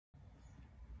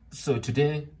So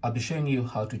today I'll be showing you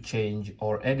how to change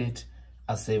or edit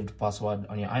a saved password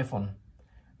on your iPhone.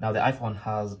 Now the iPhone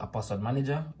has a password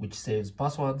manager which saves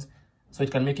passwords, so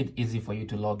it can make it easy for you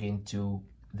to log into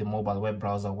the mobile web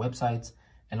browser websites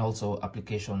and also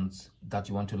applications that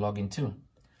you want to log into.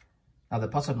 Now the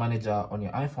password manager on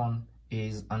your iPhone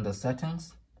is under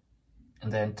settings,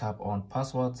 and then tap on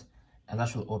passwords, and that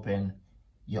should open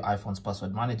your iPhone's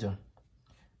password manager.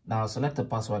 Now select the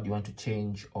password you want to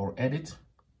change or edit.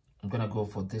 I'm gonna go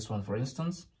for this one, for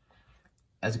instance.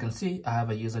 As you can see, I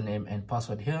have a username and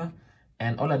password here,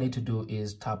 and all I need to do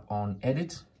is tap on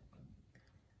edit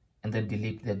and then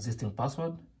delete the existing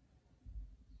password,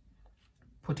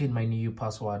 put in my new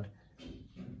password,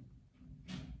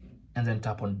 and then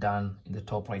tap on done in the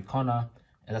top right corner,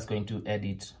 and that's going to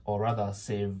edit, or rather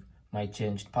save, my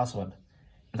changed password.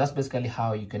 And that's basically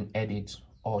how you can edit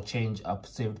or change a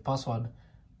saved password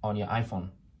on your iPhone.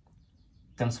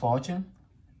 Thanks for watching.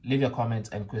 Leave your comments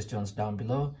and questions down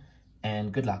below,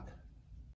 and good luck.